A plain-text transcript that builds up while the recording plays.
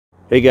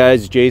Hey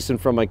guys, Jason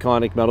from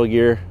Iconic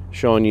MetalGear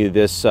showing you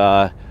this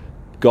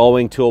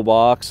Gullwing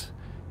toolbox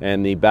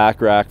and the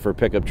back rack for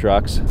pickup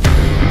trucks.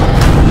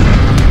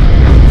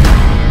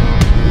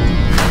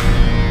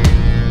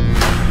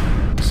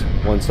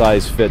 One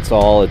size fits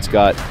all. It's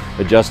got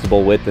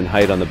adjustable width and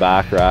height on the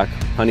back rack,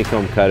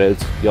 honeycomb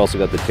cutouts. You also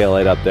got the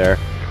taillight up there.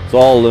 It's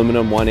all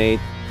aluminum 1/8,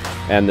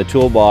 and the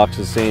toolbox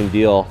is the same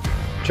deal.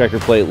 Checker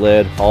plate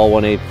lid, all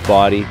 1/8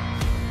 body.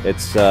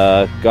 It's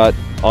got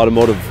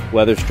automotive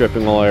weather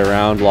stripping all the way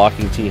around,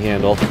 locking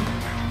T-handle.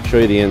 Show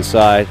you the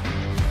inside.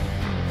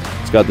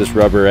 It's got this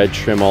rubber edge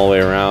trim all the way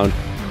around.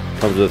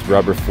 Comes with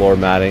rubber floor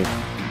matting.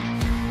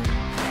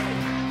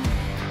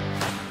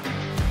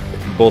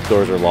 Both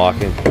doors are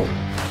locking.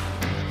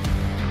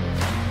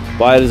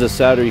 Buy it as a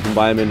set or you can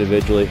buy them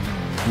individually.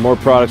 For more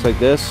products like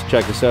this,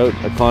 check us out,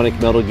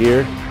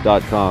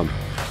 iconicmetalgear.com.